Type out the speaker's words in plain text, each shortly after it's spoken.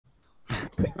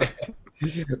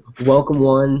Welcome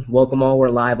one, welcome all. We're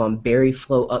live on Berry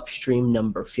Flow Upstream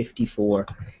number 54.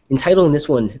 Entitling this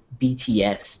one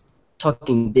BTS,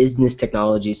 talking business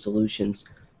technology solutions.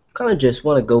 Kind of just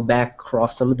want to go back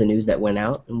across some of the news that went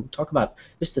out and talk about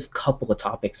just a couple of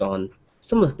topics on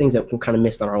some of the things that we kind of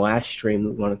missed on our last stream that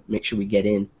we want to make sure we get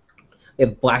in. We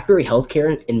have BlackBerry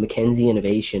Healthcare and McKinsey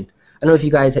Innovation. I don't know if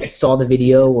you guys saw the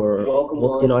video or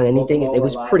looked in on anything. It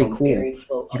was pretty cool.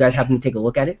 You guys happen to take a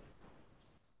look at it?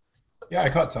 Yeah, I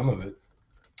caught some of it.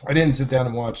 I didn't sit down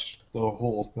and watch the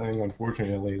whole thing,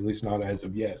 unfortunately, at least not as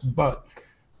of yet. But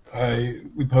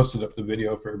we posted up the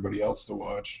video for everybody else to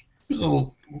watch. It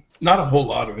was not a whole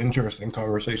lot of interesting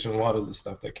conversation. A lot of the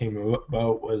stuff that came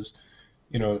about was,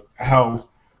 how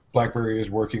BlackBerry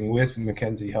is working with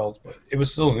McKinsey Health, but it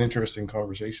was still an interesting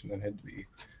conversation that had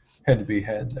to be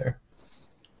had there.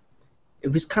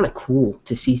 It was kind of cool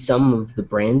to see some of the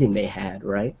branding they had,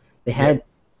 right? They had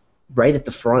right at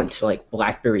the front, like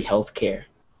BlackBerry Healthcare.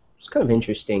 It's kind of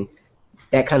interesting.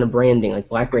 That kind of branding, like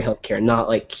BlackBerry Healthcare, not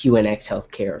like QNX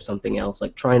Healthcare or something else,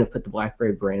 like trying to put the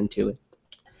BlackBerry brand to it.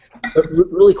 But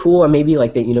really cool, and maybe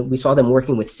like we saw them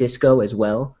working with Cisco as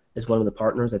well as one of the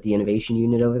partners at the innovation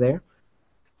unit over there.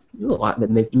 There's a lot that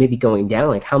may be going down.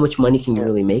 Like, how much money can you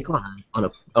really make on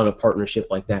a partnership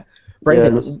like that?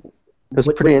 Brendan, it was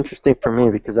pretty interesting for me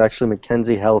because actually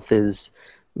McKinsey Health is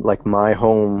like my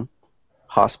home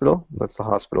hospital. That's the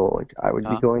hospital like I would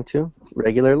be going to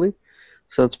regularly.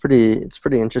 So it's pretty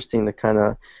interesting to kind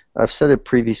of, I've said it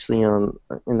previously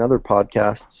in other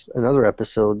podcasts and other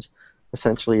episodes,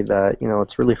 essentially that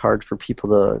it's really hard for people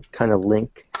to kind of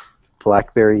link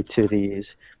BlackBerry to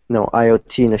these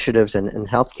IoT initiatives and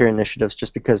healthcare initiatives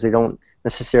just because they don't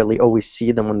necessarily always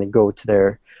see them when they go to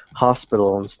their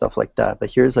hospital and stuff like that.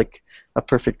 But here's like a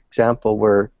perfect example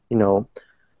where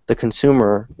the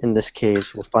consumer in this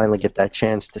case will finally get that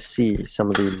chance to see some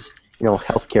of these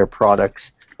healthcare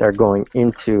products that are going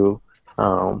into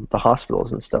the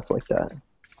hospitals and stuff like that.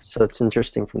 So it's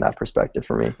interesting from that perspective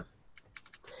for me.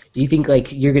 Do you think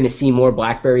like you're going to see more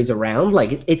BlackBerries around?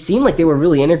 Like it seemed like they were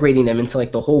really integrating them into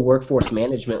like the whole workforce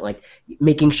management, like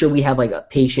making sure we have like a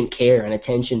patient care and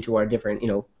attention to our different,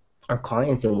 our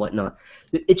clients and whatnot.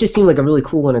 It just seemed like a really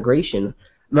cool integration.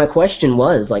 My question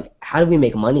was like, how do we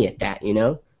make money at that?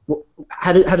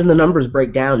 How do the numbers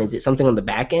break down? Is it something on the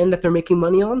back end that they're making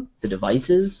money on? The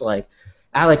devices? Like,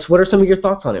 Alex, what are some of your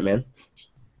thoughts on it, man?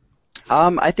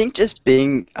 I think just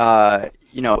being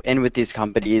in with these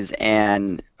companies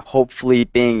and hopefully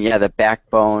being the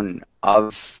backbone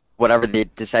of whatever they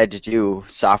decide to do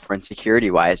software and security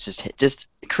wise, just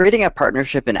creating a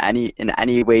partnership in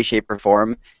any way, shape, or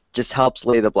form just helps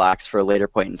lay the blocks for a later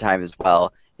point in time as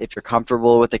well. If you're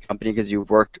comfortable with the company because you've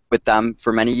worked with them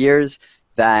for many years,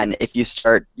 then if you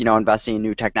start investing in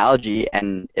new technology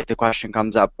and if the question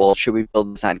comes up, well, should we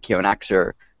build this on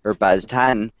QNX or BES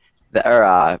 10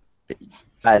 or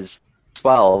BES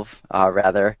 12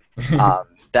 rather,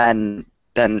 then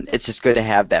it's just good to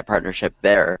have that partnership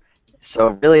there.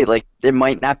 So really, like, it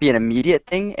might not be an immediate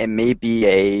thing. It may be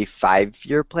a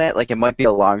 5-year plan. Like, it might be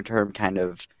a long-term kind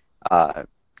of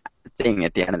thing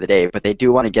at the end of the day. But they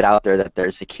do want to get out there that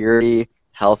there's security,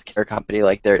 healthcare company,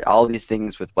 like there all these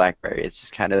things with BlackBerry. It's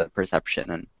just kind of the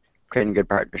perception and creating good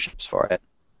partnerships for it.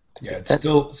 Yeah, it's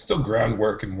still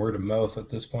groundwork and word of mouth at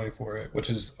this point for it,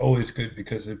 which is always good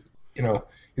because if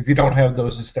you don't have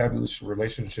those established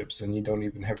relationships, then you don't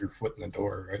even have your foot in the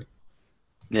door, right?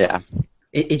 Yeah.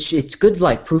 It's good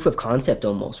like proof of concept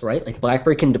almost, right? Like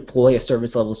BlackBerry can deploy a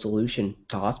service level solution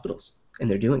to hospitals,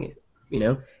 and they're doing it.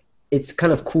 It's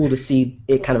kind of cool to see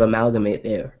it kind of amalgamate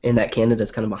there, and that Canada's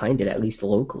kind of behind it, at least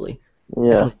locally.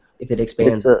 Yeah. Definitely, if it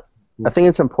expands. I think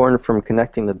it's important from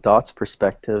connecting the dots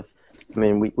perspective. I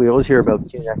mean, we always hear about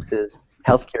QNX's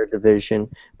healthcare division,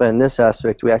 but in this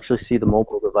aspect, we actually see the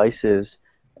mobile devices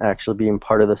actually being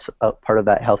part of this part of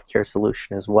that healthcare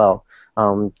solution as well.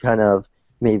 Kind of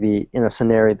maybe in a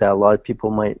scenario that a lot of people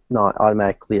might not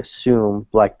automatically assume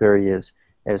BlackBerry is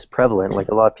prevalent. Like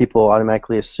a lot of people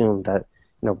automatically assume that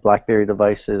BlackBerry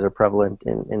devices are prevalent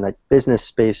in like business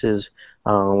spaces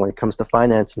when it comes to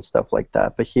finance and stuff like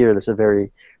that. But here, there's a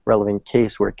very relevant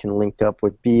case where it can link up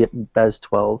with BES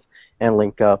 12 and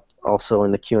link up also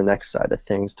in the QNX side of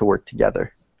things to work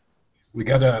together. We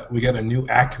got a new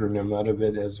acronym out of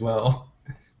it as well.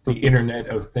 The Internet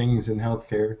of Things in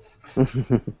Healthcare.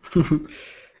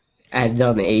 Added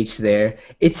on the H there.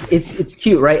 It's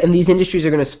cute, right? And these industries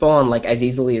are going to spawn like as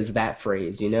easily as that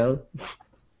phrase,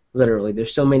 Literally,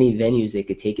 there's so many venues they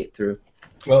could take it through.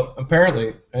 Well,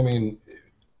 apparently, I mean,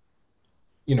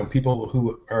 people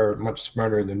who are much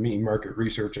smarter than me, market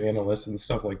research analysts and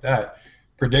stuff like that,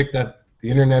 predict that the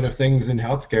Internet of Things in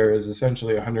healthcare is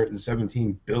essentially a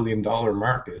 $117 billion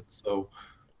market. So,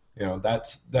 you know,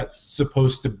 that's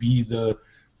supposed to be the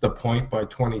point by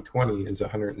 2020 is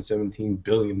 $117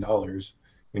 billion. I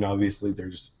mean, obviously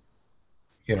there's,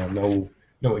 you know,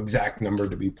 no exact number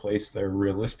to be placed there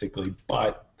realistically,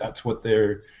 but that's what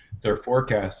they're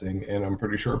forecasting, and I'm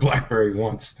pretty sure BlackBerry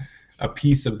wants a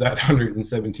piece of that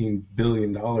 $117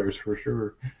 billion for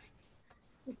sure.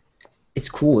 It's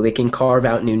cool. They can carve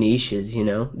out new niches, you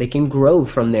know. They can grow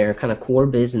from their kind of core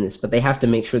business, but they have to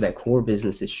make sure that core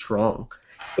business is strong.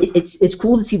 It's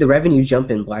cool to see the revenue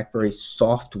jump in BlackBerry's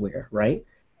software, right?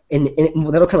 And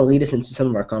that'll kind of lead us into some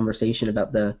of our conversation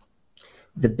about the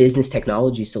business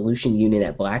technology solution unit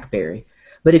at BlackBerry.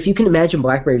 But if you can imagine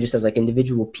BlackBerry just as like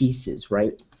individual pieces,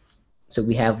 right? So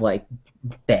we have like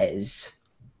Bez,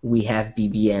 we have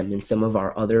BBM, and some of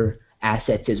our other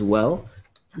assets as well.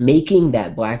 Making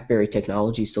that BlackBerry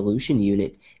technology solution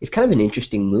unit is kind of an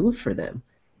interesting move for them.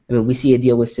 I mean, we see a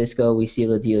deal with Cisco, we see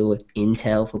a deal with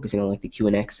Intel, focusing on like the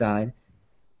QNX side.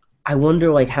 I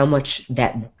wonder like how much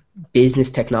that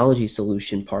business technology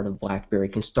solution part of BlackBerry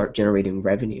can start generating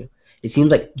revenue. It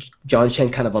seems like John Chen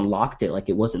kind of unlocked it like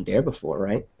it wasn't there before,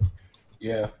 right?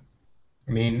 Yeah.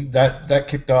 I mean, that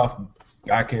kicked off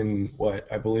back in, what,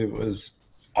 I believe it was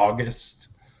August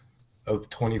of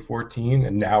 2014,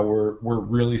 and now we're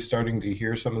really starting to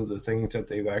hear some of the things that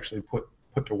they've actually put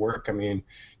to work. I mean,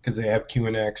 because they have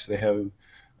QNX, they have,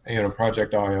 you know,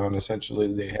 Project Ion,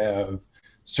 essentially, they have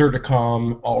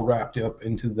Certicom all wrapped up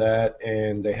into that,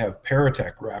 and they have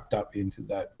Paratech wrapped up into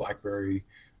that BlackBerry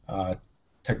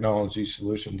Technology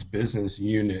Solutions business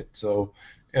unit. So,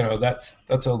 you know, that's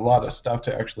a lot of stuff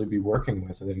to actually be working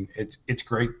with, and it's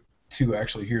great to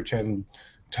actually hear Chen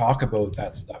talk about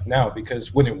that stuff now,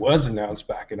 because when it was announced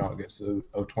back in August of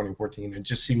 2014, it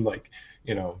just seemed like,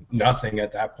 you know, nothing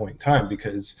at that point in time,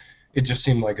 because it just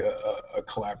seemed like a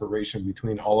collaboration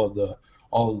between all of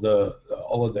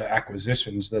the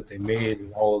acquisitions that they made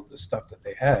and all of the stuff that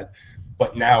they had.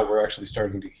 But now we're actually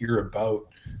starting to hear about,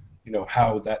 you know,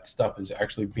 how that stuff is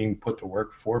actually being put to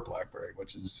work for BlackBerry,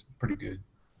 which is pretty good.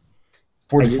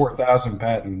 44,000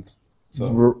 patents.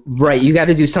 So. Right, you got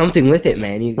to do something with it,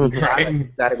 man. You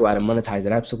Right. got to go out and monetize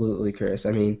it. Absolutely, Chris.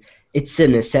 I mean, it's a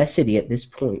necessity at this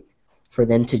point for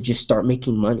them to just start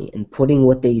making money and putting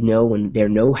what they know and their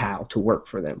know-how to work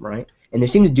for them, right? And they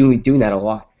seem to be doing that a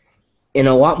lot, and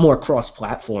a lot more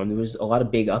cross-platform. There was a lot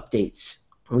of big updates.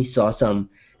 We saw some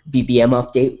BBM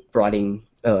update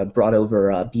brought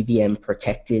over BBM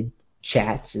protected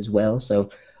chats as well. So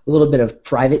a little bit of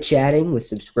private chatting with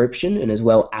subscription, and as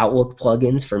well Outlook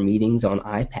plugins for meetings on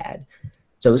iPad.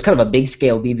 So it was kind of a big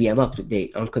scale BBM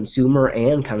update on consumer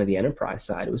and kind of the enterprise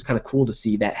side. It was kind of cool to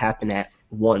see that happen at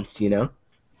once, you know?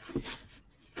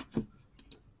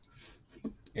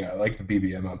 Yeah, I like the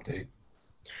BBM update.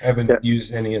 I haven't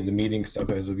used any of the meeting stuff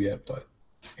as of yet, but,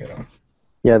 you know.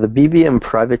 Yeah, the BBM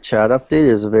private chat update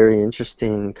is a very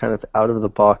interesting kind of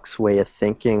out-of-the-box way of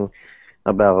thinking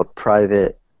about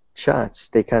private chats.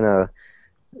 They kind of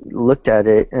looked at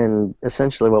it, and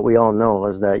essentially what we all know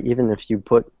is that even if you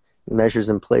put measures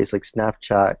in place like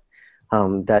Snapchat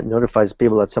that notifies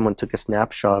people that someone took a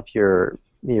snapshot of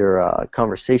your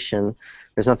conversation,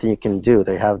 there's nothing you can do.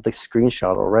 They have the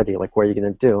screenshot already. Like, what are you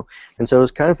going to do? And so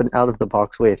it's kind of an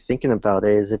out-of-the-box way of thinking about it,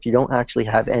 is if you don't actually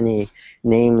have any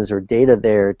names or data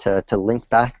there to link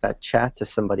back that chat to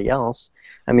somebody else.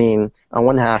 I mean, on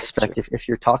one aspect, if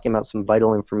you're talking about some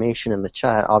vital information in the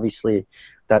chat, obviously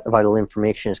that vital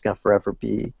information is going to forever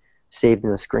be saved in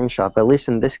a screenshot. But at least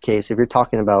in this case, if you're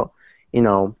talking about, you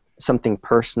know, something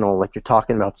personal, like you're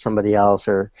talking about somebody else,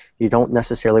 or you don't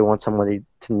necessarily want somebody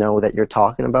to know that you're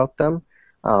talking about them,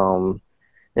 and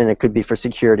it could be for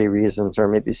security reasons or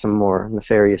maybe some more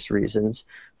nefarious reasons,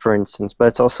 for instance. But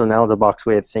it's also an out-of-the-box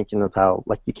way of thinking about,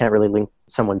 like, you can't really link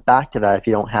someone back to that if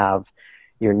you don't have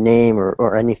your name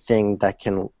or anything that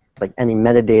can, like, any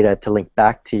metadata to link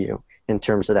back to you in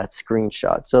terms of that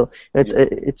screenshot. So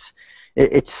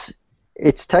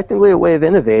it's technically a way of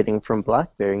innovating from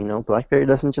BlackBerry. You know, BlackBerry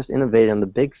doesn't just innovate on the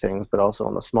big things, but also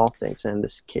on the small things. In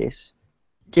this case.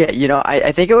 Yeah, you know,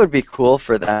 I think it would be cool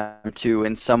for them to,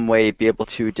 in some way, be able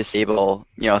to disable,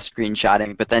 you know,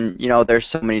 screenshotting. But then, you know, there's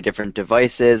so many different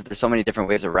devices, there's so many different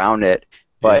ways around it.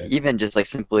 But even just like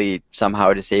simply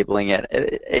somehow disabling it,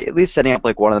 at least setting up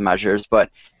like one of the measures. But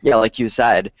yeah, like you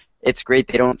said, it's great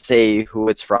they don't say who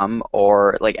it's from,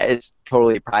 or like it's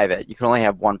totally private. You can only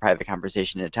have one private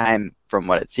conversation at a time, from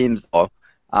what it seems, though.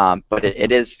 But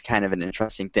it is kind of an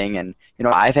interesting thing. And, you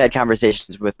know, I've had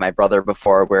conversations with my brother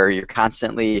before where you're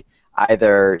constantly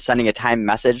either sending a timed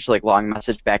message, like long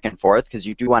message back and forth, because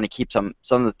you do want to keep some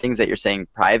of the things that you're saying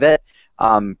private.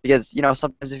 Because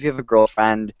sometimes if you have a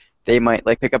girlfriend, they might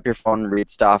like pick up your phone and read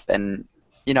stuff, and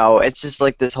it's just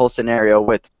like this whole scenario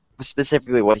with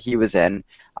specifically what he was in.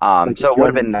 Like So if it you're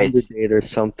would have on a been Tinder nice. date or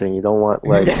something, you don't want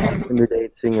like on Tinder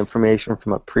date seeing information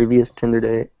from a previous Tinder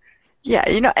date. Yeah,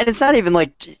 and it's not even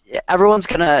like everyone's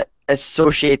gonna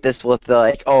associate this with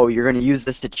like, oh, you're gonna use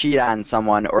this to cheat on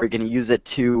someone, or you're gonna use it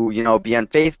to, be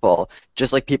unfaithful.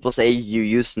 Just like people say you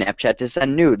use Snapchat to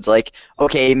send nudes. Like,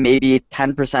 okay, maybe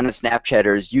 10% of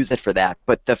Snapchatters use it for that,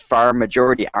 but the far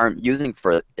majority aren't using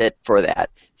it for that.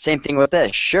 Same thing with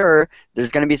this. Sure, there's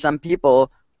gonna be some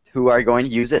people who are going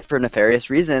to use it for nefarious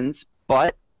reasons,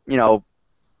 but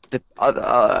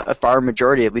a far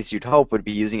majority, at least you'd hope, would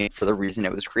be using it for the reason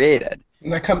it was created.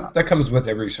 And that comes with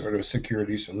every sort of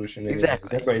security solution. Anyways.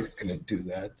 Exactly. Everybody's gonna do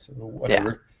that. So Yeah.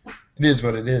 whatever. It is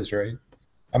what it is, right?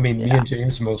 I mean, me Yeah. and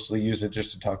James mostly use it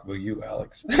just to talk about you,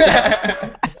 Alex.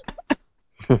 Yeah.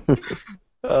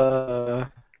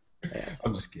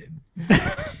 I'm just kidding.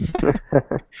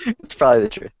 It's probably the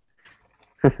truth.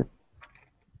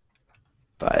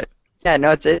 But yeah,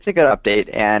 no, it's a good update.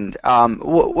 And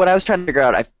what I was trying to figure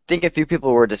out, I think a few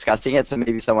people were discussing it, so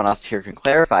maybe someone else here can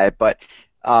clarify it. But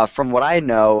from what I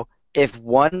know, if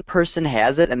one person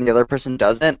has it and the other person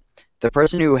doesn't, the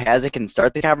person who has it can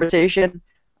start the conversation.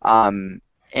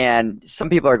 And some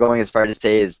people are going as far to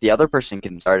say is the other person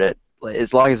can start it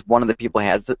as long as one of the people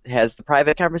has the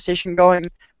private conversation going.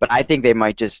 But I think they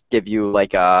might just give you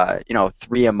like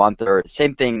 3 a month or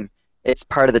same thing. It's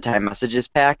part of the time messages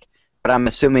pack. But I'm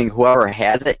assuming whoever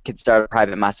has it can start a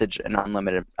private message an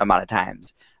unlimited amount of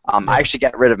times. I actually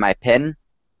got rid of my PIN,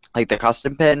 like the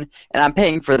custom PIN, and I'm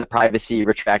paying for the privacy,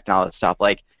 retract, and all that stuff.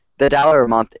 Like the $1 a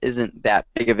month isn't that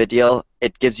big of a deal.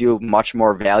 It gives you much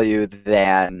more value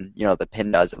than the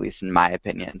PIN does, at least in my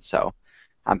opinion. So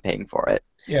I'm paying for it.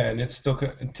 Yeah, and it's still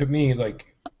to me like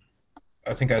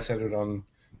I think I said it on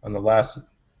the last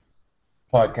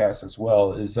podcast as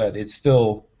well. Is that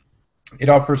it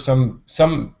offers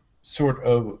some sort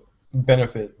of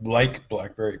benefit like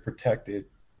BlackBerry protected,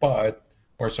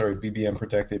 BBM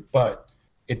protected, but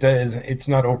it's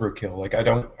not overkill. Like I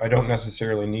don't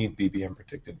necessarily need BBM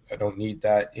protected. I don't need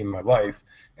that in my life,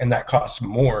 and that costs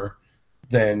more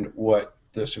than what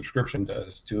the subscription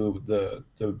does to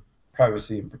the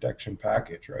privacy and protection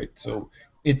package, right? So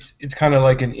it's kind of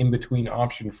like an in-between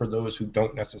option for those who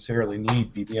don't necessarily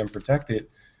need BBM protected,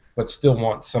 but still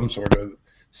want some sort of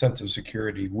sense of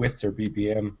security with their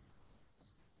BBM.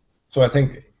 So I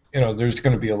think there's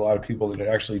going to be a lot of people that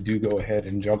actually do go ahead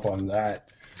and jump on that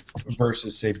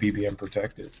versus say BBM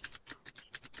protected.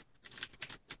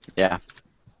 Yeah.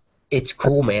 It's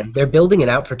cool, man. They're building it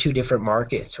out for 2 different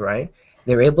markets, right?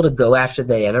 They're able to go after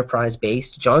the enterprise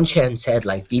based. John Chen said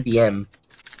like BBM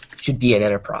should be an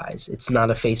enterprise. It's not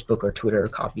a Facebook or Twitter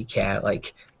copycat.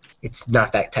 Like it's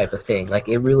not that type of thing. Like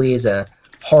it really is a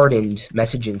hardened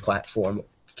messaging platform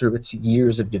through its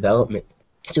years of development.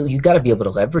 So you got to be able to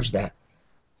leverage that.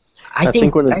 I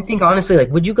think honestly,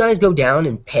 like, would you guys go down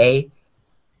and pay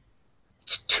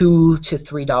 $2 to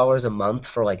 $3 a month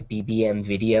for like BBM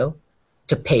video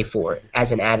to pay for it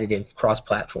as an additive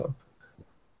cross-platform?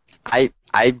 I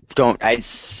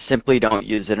simply don't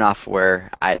use it enough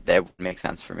where that would make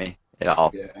sense for me at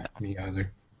all. Yeah, me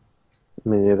either.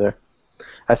 Me neither.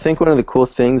 I think one of the cool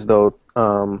things though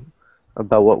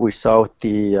about what we saw with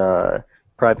the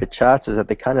private chats is that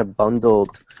they kind of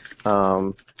bundled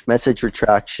message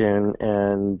retraction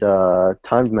and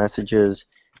timed messages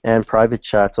and private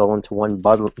chats all into one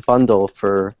bundle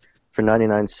for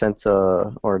 99 cents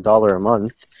or $1 a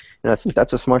month. And I think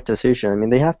that's a smart decision. I mean,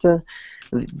 they have to.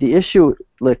 The issue,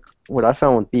 like what I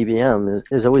found with BBM,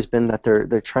 has always been that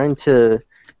they're trying to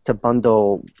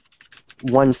bundle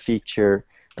one feature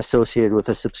associated with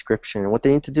a subscription. And what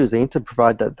they need to do is they need to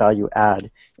provide that value add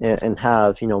and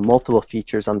have multiple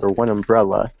features under one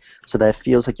umbrella, so that it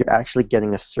feels like you're actually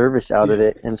getting a service out of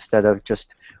it instead of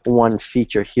just one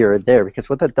feature here or there. Because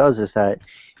what that does is that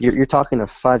you're talking to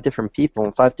 5 different people,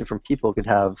 and 5 different people could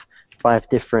have 5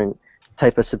 different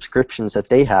type of subscriptions that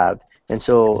they have. And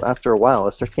so after a while,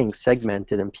 it starts getting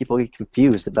segmented, and people get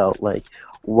confused about like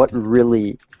what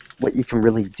you can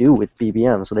really do with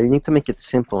BBM. So they need to make it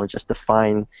simple and just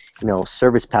define,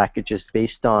 service packages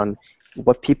based on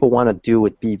what people want to do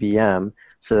with BBM,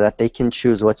 so that they can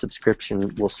choose what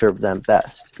subscription will serve them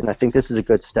best. And I think this is a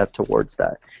good step towards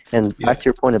that. And back to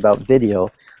your point about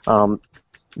video,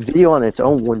 video on its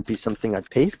own wouldn't be something I'd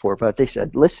pay for, but they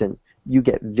said, listen, you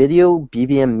get video,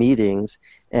 BBM meetings,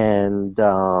 and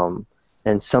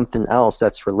something else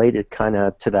that's related kind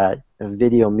of to that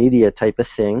video media type of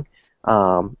thing.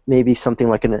 Maybe something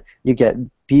like you get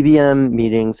BBM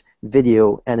meetings,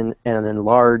 video, and an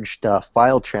enlarged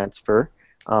file transfer.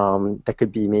 That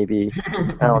could be maybe,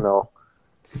 I don't know,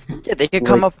 Yeah, they could like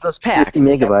come up with those 50 packs.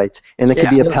 megabytes, and it could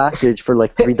be a So- package for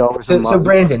like $3 a So month.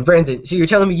 Brandon, so you're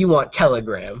telling me you want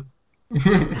Telegram?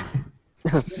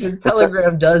 Because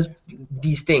Telegram does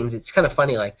these things. It's kind of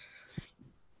funny, like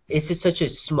it's just such a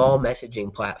small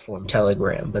messaging platform,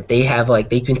 Telegram, but they have like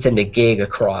they can send a gig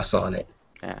across on it,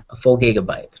 Yeah. a full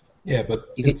gigabyte. Yeah, but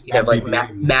You could it's you have not like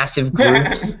BBM. massive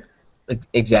groups.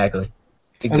 Exactly.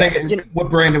 I Exactly. think what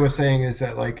Brandon was saying is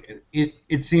that like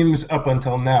it seems up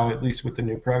until now, at least with the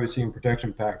new privacy and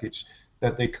protection package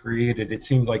that they created, it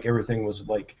seemed like everything was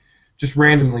like just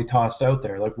randomly tossed out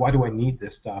there. Like, why do I need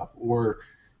this stuff? Or,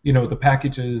 the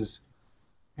packages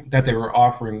that they were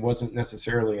offering wasn't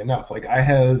necessarily enough. Like I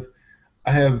have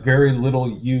very little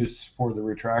use for the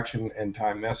retraction and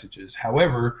time messages.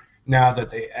 However, now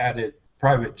that they added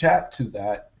private chat to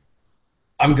that,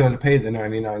 I'm going to pay the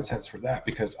 99 cents for that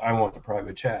because I want the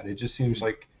private chat. It just seems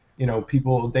like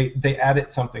people they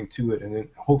added something to it, and then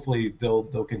hopefully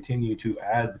they'll continue to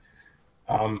add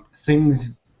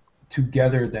things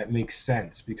together that make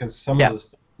sense, because some of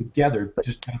this together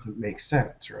just doesn't make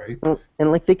sense, right?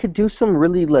 And like they could do some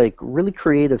really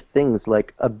creative things,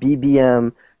 like a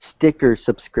BBM sticker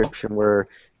subscription, where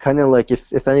kind of like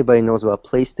if anybody knows about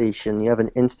PlayStation, you have an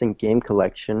instant game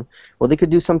collection. Well, they could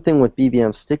do something with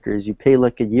BBM stickers. You pay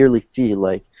like a yearly fee,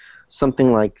 like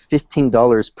something like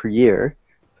 $15 per year,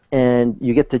 and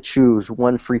you get to choose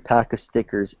one free pack of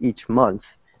stickers each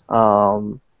month.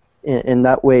 And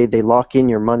that way they lock in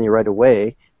your money right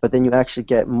away, but then you actually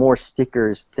get more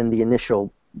stickers than the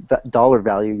initial dollar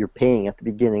value you're paying at the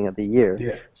beginning of the year.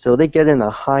 Yeah. So they get in a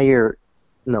higher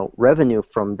revenue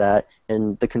from that,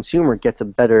 and the consumer gets a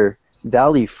better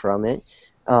value from it,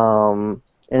 and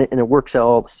it works out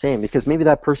all the same, because maybe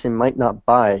that person might not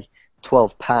buy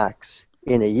 12 packs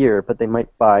in a year, but they might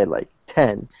buy like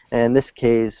 10, and in this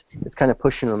case it's kind of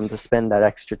pushing them to spend that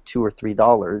extra $2 or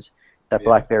 $3 that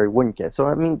BlackBerry wouldn't get. So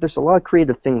I mean, there's a lot of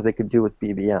creative things they could do with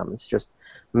BBM. It's just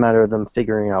a matter of them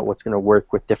figuring out what's going to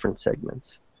work with different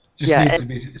segments. Just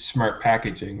needs to be smart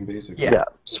packaging, basically. Yeah.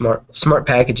 Smart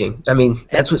packaging. I mean,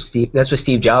 that's what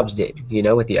Steve Jobs did,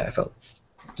 with the iPhone.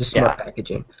 Just smart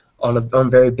packaging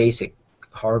on very basic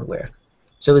hardware.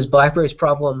 So is BlackBerry's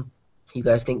problem, you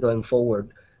guys think, going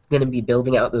forward, going to be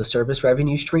building out those service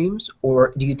revenue streams,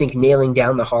 or do you think nailing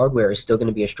down the hardware is still going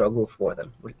to be a struggle for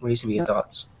them? What are some of your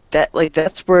thoughts?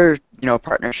 That's where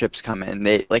partnerships come in.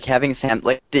 They like having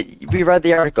we read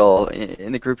the article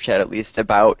in the group chat, at least,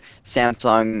 about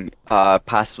Samsung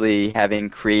possibly having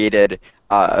created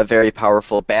a very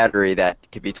powerful battery that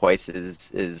could be twice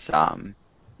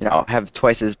have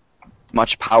twice as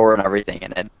much power and everything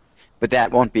in it. But that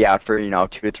won't be out for 2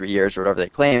 to 3 years or whatever they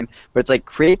claim. But it's like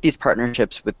create these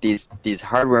partnerships with these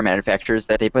hardware manufacturers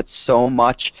that they put so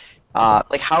much.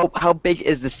 Like how big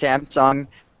is the Samsung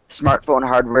smartphone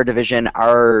hardware division,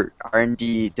 our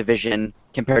R&D division,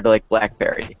 compared to like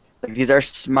BlackBerry? Like, these are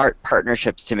smart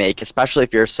partnerships to make, especially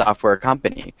if you're a software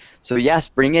company. So yes,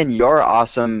 bring in your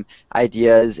awesome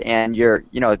ideas and your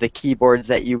the keyboards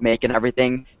that you make and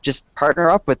everything. Just partner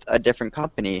up with a different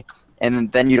company,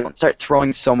 and then you don't start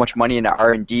throwing so much money into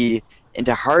R&D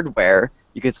into hardware.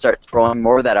 You could start throwing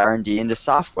more of that R&D into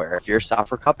software. If you're a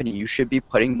software company, you should be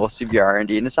putting most of your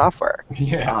R&D into software.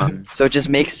 Yeah. So it just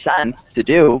makes sense to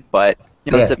do, but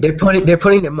they're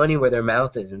putting their money where their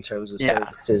mouth is in terms of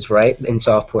services, right? In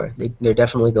software, they're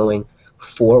definitely going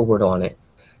forward on it.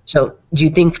 So, do you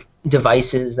think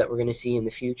devices that we're going to see in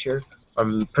the future are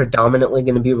predominantly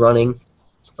going to be running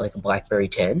like a BlackBerry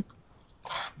 10?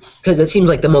 Because that seems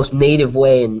like the most native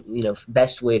way and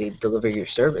best way to deliver your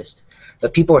service.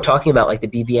 But people are talking about like the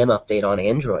BBM update on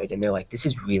Android, and they're like, "This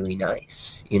is really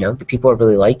nice." The people are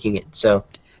really liking it. So,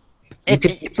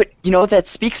 but what that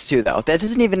speaks to, though? That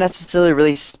doesn't even necessarily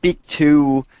really speak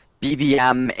to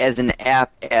BBM as an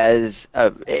app.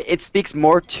 It speaks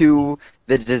more to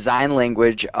the design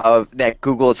language of that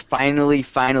Google is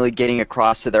finally getting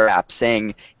across to their app,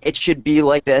 saying it should be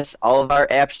like this. All of our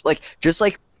apps, just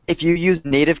like if you use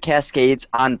native cascades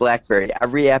on BlackBerry,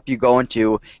 every app you go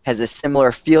into has a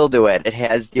similar feel to it. It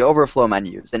has the overflow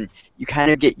menus, and you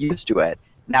kind of get used to it.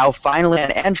 Now, finally,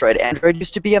 on Android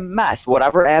used to be a mess.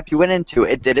 Whatever app you went into,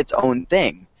 it did its own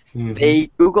thing.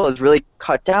 Mm-hmm. Google has really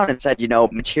cut down and said,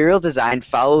 material design,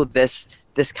 follow this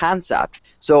concept.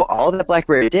 So all that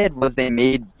BlackBerry did was they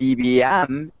made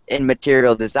BBM in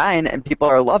material design, and people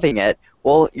are loving it.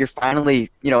 Well, you're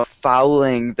finally,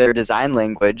 following their design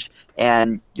language,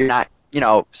 and you're not,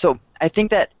 So I think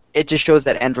that it just shows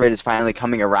that Android is finally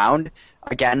coming around.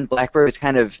 Again, BlackBerry is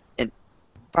kind of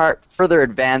further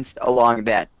advanced along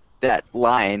that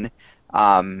line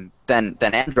than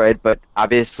Android, but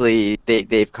obviously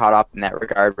they've caught up in that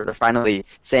regard where they're finally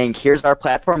saying, here's our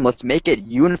platform, let's make it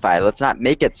unified. Let's not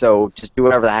make it so just do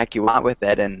whatever the heck you want with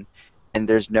it and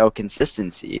there's no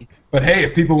consistency. But hey,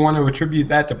 if people want to attribute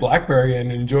that to BlackBerry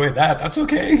and enjoy that, that's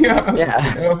okay. Yeah.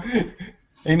 You know?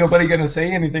 Ain't nobody gonna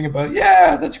say anything about,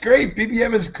 yeah, that's great.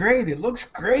 BBM is great. It looks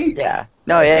great. Yeah.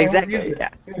 No. Yeah. Exactly. Yeah.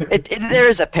 There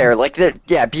is a pair like that.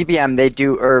 Yeah. BBM they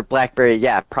do, or BlackBerry.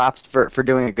 Yeah. Props for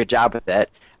doing a good job with it.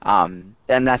 I'm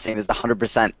not saying it's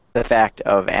 100% the fact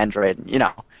of Android. You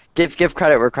know, give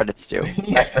credit where credit's due.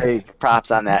 Yeah. BlackBerry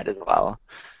props on that as well.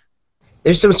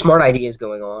 There's some smart ideas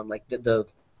going on, like the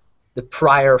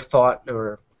prior thought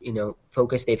or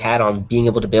focus they've had on being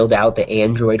able to build out the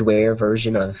Android Wear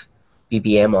version of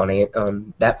BBM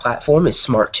on that platform is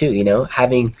smart too.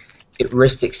 Having it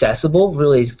wrist accessible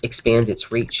really expands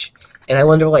its reach. And I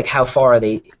wonder like how far are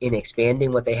they in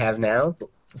expanding what they have now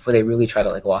before they really try to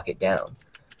like lock it down.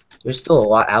 There's still a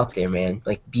lot out there, man.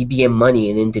 Like BBM Money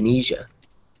in Indonesia.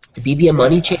 The BBM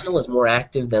Money channel is more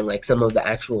active than like some of the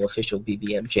actual official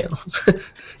BBM channels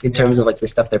in terms of like the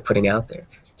stuff they're putting out there.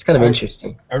 It's kind of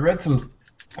interesting. I read some.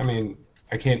 I mean,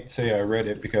 I can't say I read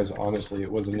it because honestly,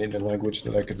 it wasn't in a language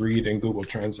that I could read, and Google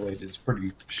Translate is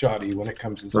pretty shoddy when it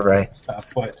comes to some of that stuff.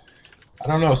 But I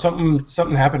don't know.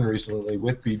 Something happened recently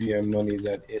with BBM Money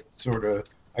that it sort of.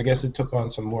 I guess it took on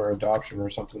some more adoption or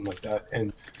something like that,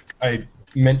 and I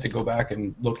meant to go back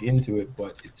and look into it,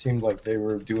 but it seemed like they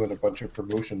were doing a bunch of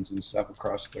promotions and stuff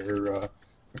across their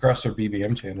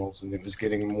BBM channels, and it was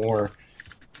getting more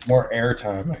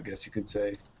airtime, I guess you could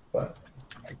say. But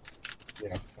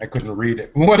I couldn't read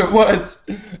it. What it was.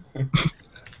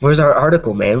 Where's our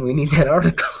article, man? We need that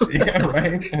article. Yeah,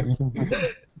 right.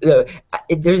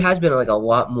 There has been like a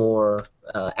lot more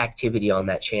activity on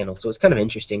that channel, so it's kind of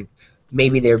interesting.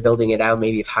 Maybe they're building it out.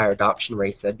 Maybe if higher adoption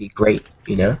rates, that'd be great.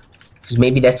 Because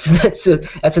maybe that's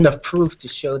enough proof to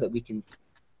show that we can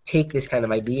take this kind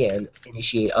of idea and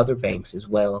initiate other banks as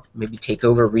well. Maybe take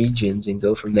over regions and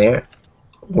go from there.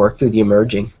 Work through the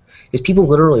emerging. Because people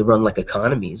literally run like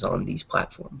economies on these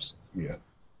platforms. Yeah.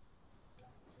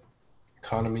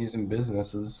 Economies and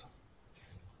businesses.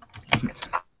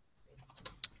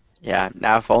 Yeah.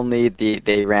 Now, if only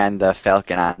they ran the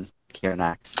Falcon on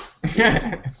QNX.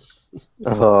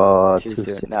 Oh, Too too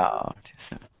soon. soon. No, too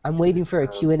soon. I'm waiting for a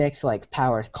QNX like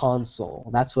powered console.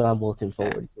 That's what I'm looking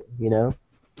forward to.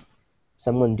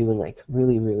 Someone doing like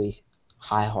really, really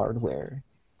high hardware,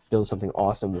 build something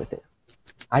awesome with it.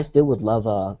 I still would love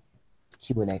a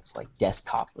QNX like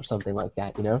desktop or something like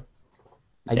that.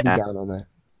 I'd be down on that.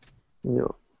 Yeah.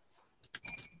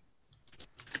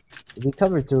 We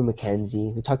covered through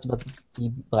Mackenzie. We talked about the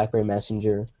BlackBerry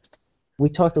Messenger. We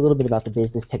talked a little bit about the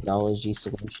business technology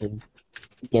solution.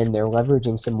 Again, they're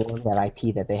leveraging some more of that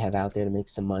IP that they have out there to make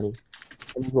some money.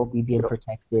 And as well, BBM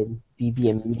protected,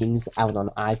 BBM meetings out on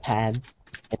iPad,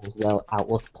 and as well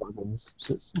Outlook plugins.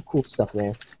 So some cool stuff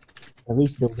there. At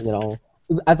least building it all.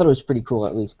 I thought it was pretty cool,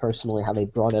 at least personally, how they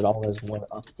brought it all as one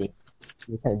update.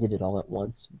 We kind of did it all at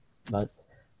once. But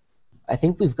I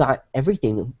think we've got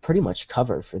everything pretty much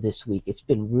covered for this week. It's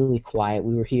been really quiet.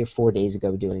 We were here 4 days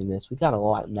ago doing this. We got a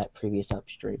lot in that previous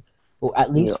upstream. Well,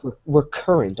 at least we're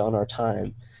current on our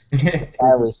time. That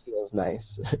always feels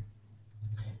nice.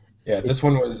 Yeah, this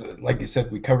one was, like you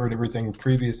said, we covered everything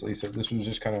previously, so this was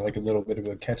just kind of like a little bit of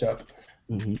a catch-up.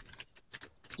 Mm-hmm.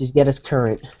 Just get us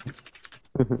current.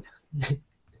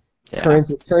 Yeah. Current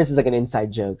is like an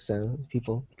inside joke, so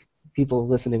people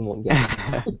listening won't get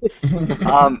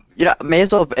it. May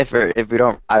as well, if we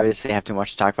don't obviously have too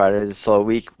much to talk about it, is a slow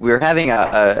week. We were having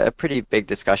a pretty big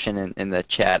discussion in the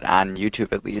chat on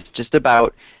YouTube, at least, just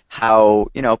about how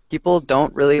people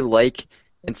don't really like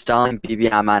installing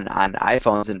BBM on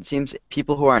iPhones, and it seems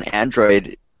people who are on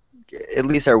Android at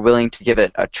least are willing to give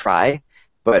it a try,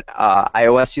 but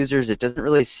iOS users, it doesn't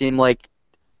really seem like,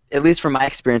 at least from my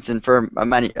experience and for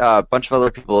a bunch of other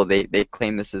people, they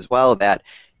claim this as well, that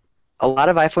a lot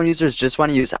of iPhone users just want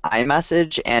to use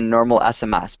iMessage and normal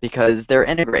SMS because they're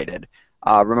integrated.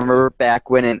 Remember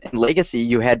back when in Legacy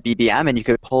you had BBM and you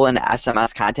could pull in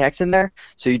SMS contacts in there,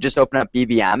 so you just open up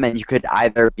BBM and you could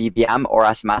either BBM or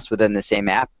SMS within the same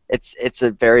app. It's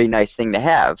a very nice thing to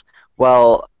have.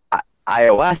 Well,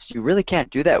 iOS, you really can't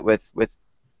do that with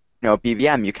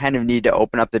BBM. You kind of need to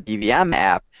open up the BBM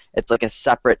app. It's like a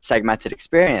separate segmented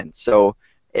experience. So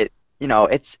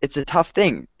it's a tough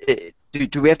thing.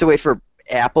 Do we have to wait for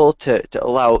Apple to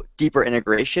allow deeper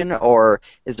integration, or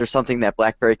is there something that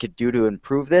BlackBerry could do to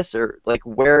improve this, or like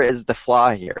where is the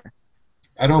flaw here?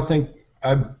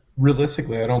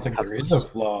 Realistically, I don't think there is a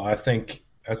flaw. I think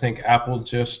I think Apple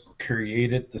just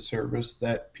created the service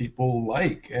that people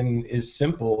like and is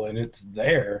simple and it's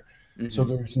there. So Hmm.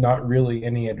 there's not really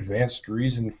any advanced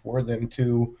reason for them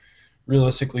to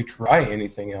realistically try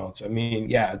anything else. I mean,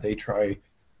 yeah, they try,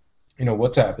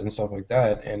 WhatsApp and stuff like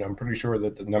that, and I'm pretty sure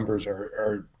that the numbers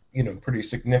are pretty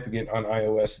significant on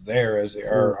iOS there as they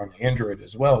Mm. are on Android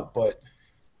as well. But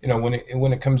when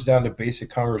it comes down to basic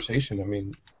conversation, I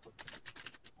mean,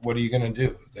 what are you gonna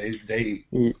do?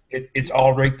 Y- It's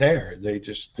all right there. They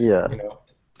just Yeah. you know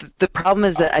The problem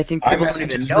is that I think people don't iMessage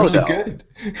even is know really though. good.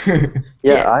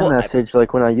 Yeah, Yeah, well, iMessage,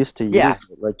 like when I used to yeah. use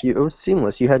it, like it was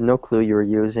seamless. You had no clue you were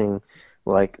using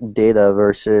like data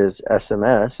versus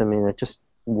SMS. I mean, it just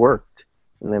worked.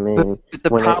 And I But, mean, but the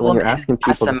when problem you're in asking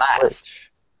people to SMS,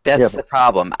 switch, yeah, that's the but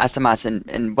problem. SMS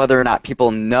and whether or not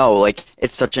people know, like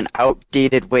it's such an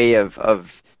outdated way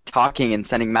of talking and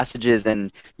sending messages,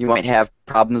 and you might have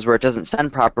problems where it doesn't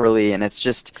send properly, and it's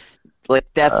just like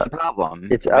that's uh, the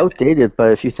problem it's with it. outdated.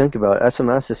 But if you think about it,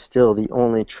 SMS is still the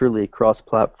only truly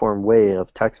cross-platform way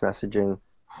of text messaging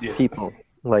Yeah, people,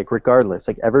 like regardless,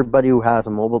 like everybody who has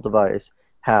a mobile device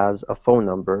has a phone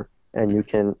number and you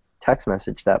can text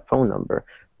message that phone number.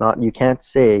 Not, you can't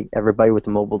say everybody with a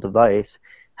mobile device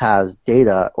has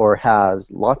data or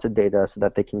has lots of data so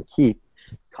that they can keep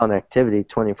connectivity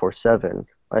 24/7.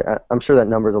 I'm sure that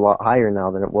number is a lot higher now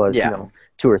than it was, Yeah,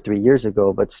 2 or 3 years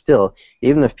ago, but still,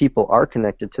 even if people are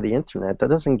connected to the internet, that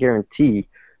doesn't guarantee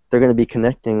they're going to be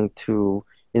connecting to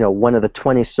one of the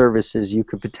 20 services you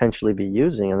could potentially be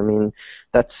using. I mean,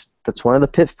 that's one of the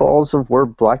pitfalls of where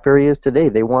BlackBerry is today.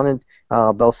 They wanted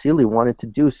Bell Sealy wanted to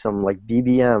do some like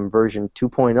BBM version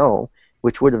 2.0,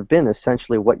 which would have been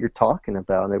essentially what you're talking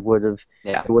about. And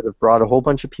yeah, it would have brought a whole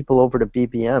bunch of people over to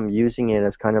BBM using it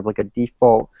as kind of like a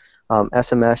default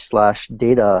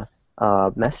SMS/data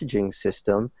messaging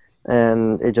system.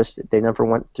 And they never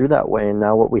went through that way. And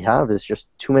now what we have is just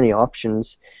too many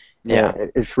options, yeah,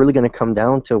 it's really going to come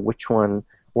down to which one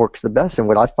works the best. And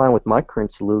what I find with my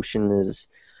current solution is,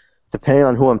 depending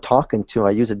on who I'm talking to,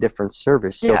 I use a different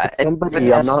service. So if yeah. it's But somebody I'm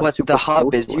that's not what the super hub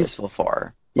close is with, useful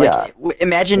for. Like, yeah,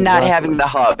 imagine not having exactly. the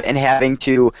hub and having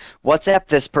to WhatsApp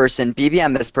this person,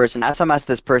 BBM this person, SMS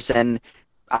this person.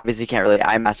 Obviously, you can't really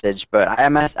iMessage, but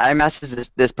iMessage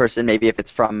this person maybe if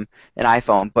it's from an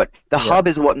iPhone. But the Yeah, hub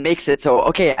is what makes it so,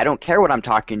 okay, I don't care what I'm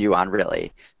talking to you on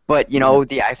really. But, yeah,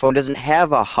 the iPhone doesn't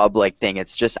have a hub-like thing.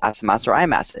 It's just SMS or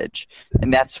iMessage.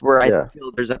 And that's where I yeah.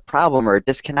 feel there's a problem or a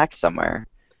disconnect somewhere.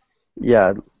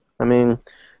 Yeah, I mean,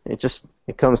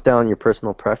 it comes down to your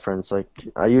personal preference. Like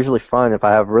I usually find if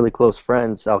I have really close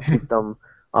friends, I'll keep them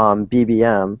on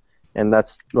BBM, and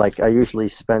that's like I usually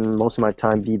spend most of my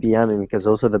time BBMing because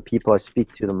those are the people I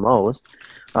speak to the most.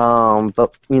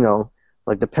 But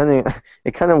like depending,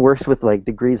 it kind of works with like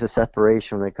degrees of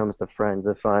separation when it comes to friends.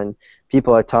 I find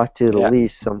people I talk to the Yeah.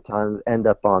 least sometimes end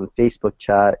up on Facebook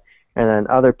chat, and then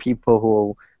other people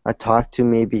who I talk to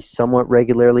maybe somewhat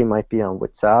regularly might be on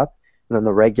WhatsApp, and then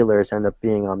the regulars end up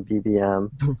being on BBM.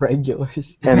 The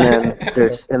regulars. And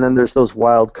then there's those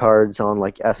wild cards on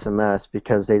like SMS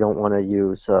because they don't want to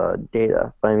use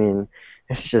data. I mean,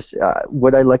 it's just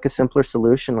would I like a simpler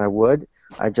solution? I would.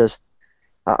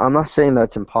 I'm not saying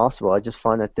that's impossible. I just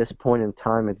find at this point in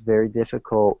time it's very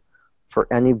difficult for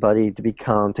anybody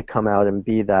to come out and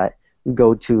be that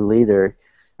go-to leader,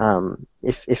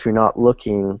 if you're not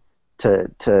looking to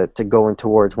go in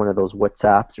towards one of those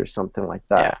WhatsApps or something like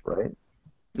Yeah. that, right?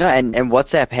 No, and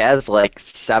WhatsApp has like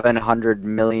 700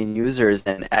 million users,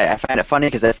 and I find it funny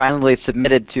because I finally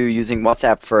submitted to using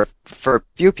WhatsApp for a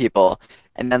few people,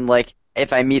 and then like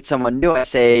if I meet someone new, I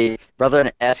say rather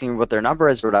than asking what their number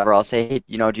is or whatever, I'll say, hey,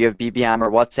 do you have BBM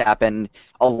or WhatsApp? And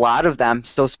a lot of them,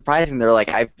 so surprising, they're like,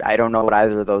 I don't know what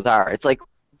either of those are. It's like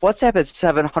WhatsApp has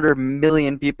 700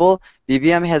 million people,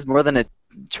 BBM has more than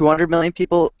 200 million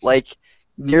people, like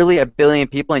nearly a billion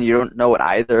people, and you don't know what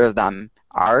either of them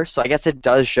are. So I guess it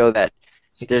does show that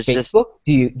there's just, Facebook?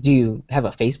 Do you have a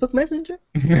Facebook Messenger?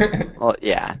 well,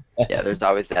 yeah, yeah. There's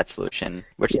always that solution,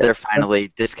 which Yeah, they're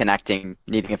finally disconnecting.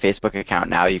 Needing a Facebook account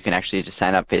now, you can actually just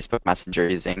sign up Facebook Messenger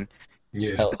using.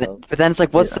 yeah. Hello. But then it's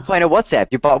like, what's the yeah, point of WhatsApp?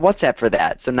 You bought WhatsApp for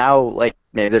that, so now like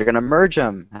maybe they're gonna merge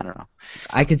them. I don't know.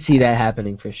 I could see that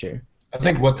happening for sure. I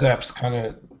think WhatsApp's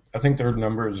I think their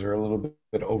numbers are a little bit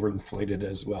overinflated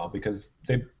as well because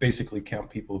they basically count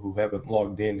people who haven't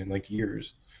logged in like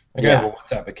years. Like I have Yeah. a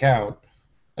WhatsApp account,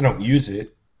 I don't use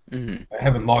it. Hmm. I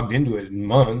haven't logged into it in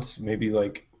months, maybe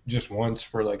like just once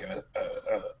for like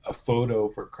a photo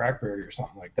for Crackberry or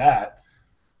something like that.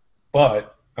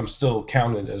 But I'm still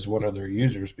counted as one of their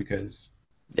users because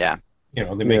Yeah. they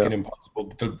make yeah, it impossible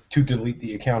to delete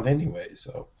the account anyway.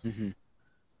 So Hmm.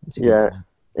 That's a good yeah. point.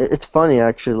 It's funny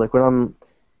actually. Like when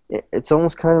it's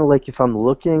almost kind of like if I'm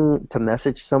looking to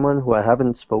message someone who I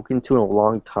haven't spoken to in a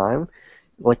long time,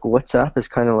 like WhatsApp is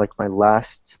kind of like my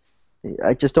last.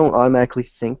 I just don't automatically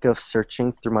think of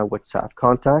searching through my WhatsApp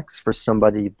contacts for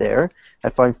somebody there. I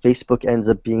find Facebook ends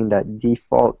up being that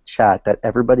default chat that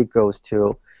everybody goes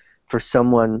to for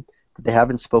someone that they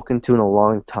haven't spoken to in a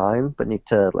long time but need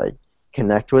to like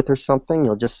connect with or something.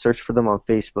 You'll just search for them on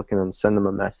Facebook and then send them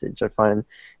a message. I find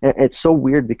it's so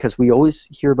weird because we always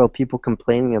hear about people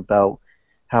complaining about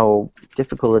how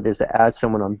difficult it is to add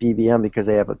someone on BBM because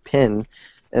they have a pin,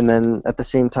 and then at the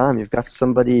same time you've got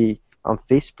somebody on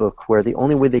Facebook where the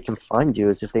only way they can find you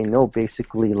is if they know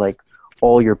basically like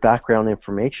all your background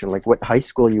information, like what high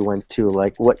school you went to,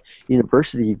 like what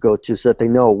university you go to, so that they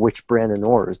know which Brandon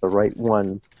Orr is the right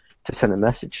one to send a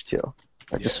message to.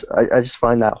 I just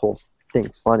find that whole thing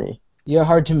funny. You're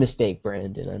hard to mistake,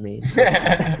 Brandon. I mean,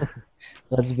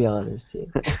 let's be honest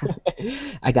here.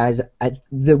 Guys,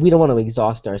 we don't want to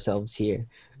exhaust ourselves here.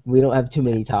 We don't have too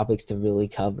many topics to really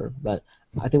cover, but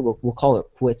I think we'll call it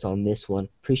quits on this one.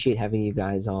 Appreciate having you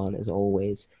guys on, as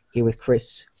always. Here with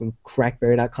Chris from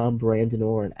crackberry.com, Brandon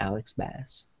Orr, and Alex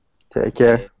Bass. Take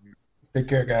care. Take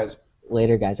care, guys.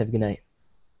 Later, guys. Have a good night.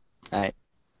 All right.